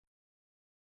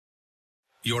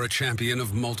You're a champion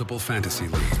of multiple fantasy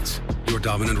leagues. Your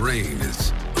dominant reign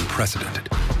is unprecedented.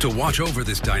 To watch over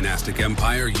this dynastic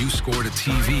empire, you scored a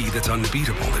TV that's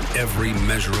unbeatable in every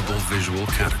measurable visual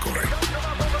category.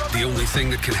 The only thing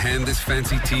that can hand this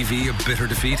fancy TV a bitter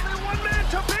defeat?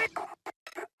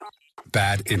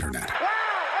 Bad internet. Wow,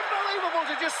 unbelievable.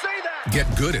 Did you see that?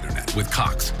 Get good internet with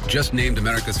Cox, just named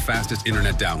America's fastest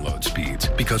internet download speeds,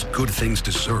 because good things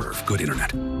deserve good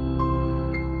internet.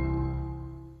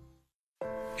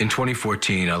 In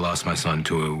 2014, I lost my son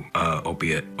to an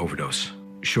opiate overdose.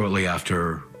 Shortly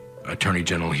after Attorney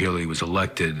General Healy was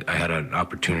elected, I had an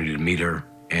opportunity to meet her,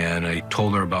 and I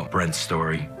told her about Brent's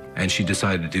story, and she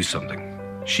decided to do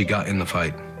something. She got in the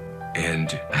fight,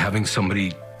 and having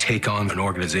somebody take on an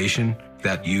organization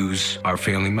that use our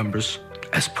family members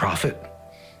as profit,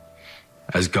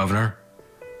 as governor,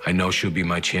 I know she'll be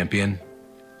my champion,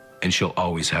 and she'll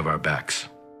always have our backs.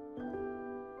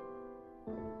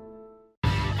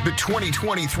 The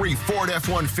 2023 Ford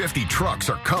F-150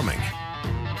 trucks are coming,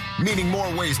 meaning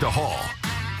more ways to haul,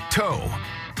 tow,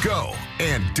 go,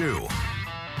 and do.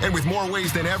 And with more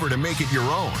ways than ever to make it your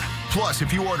own. Plus,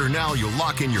 if you order now, you'll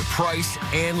lock in your price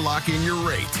and lock in your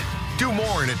rate. Do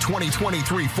more in a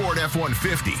 2023 Ford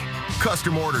F-150.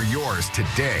 Custom order yours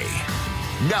today.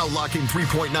 Now lock in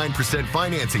 3.9%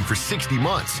 financing for 60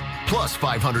 months, plus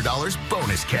 $500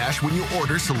 bonus cash when you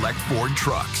order select Ford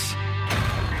trucks.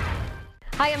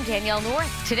 Hi, I'm Danielle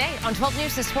North. Today on 12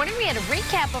 News this morning, we had a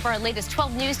recap of our latest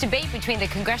 12 News debate between the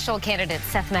congressional candidates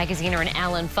Seth Magaziner and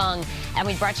Alan Fung. And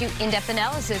we brought you in-depth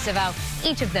analysis of how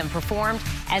each of them performed.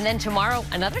 And then tomorrow,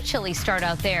 another chilly start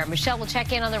out there. Michelle will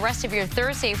check in on the rest of your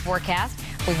Thursday forecast.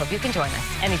 We hope you can join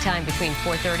us anytime between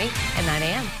 4:30 and 9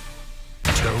 a.m.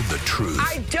 Tell the truth.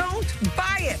 I don't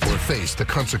buy it. Or face the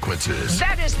consequences.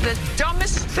 That is the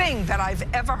dumbest thing that I've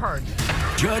ever heard.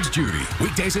 Judge Judy,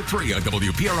 weekdays at 3 on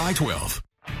WPRI 12.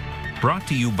 Brought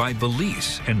to you by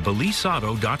Belize and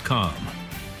BelizeAuto.com.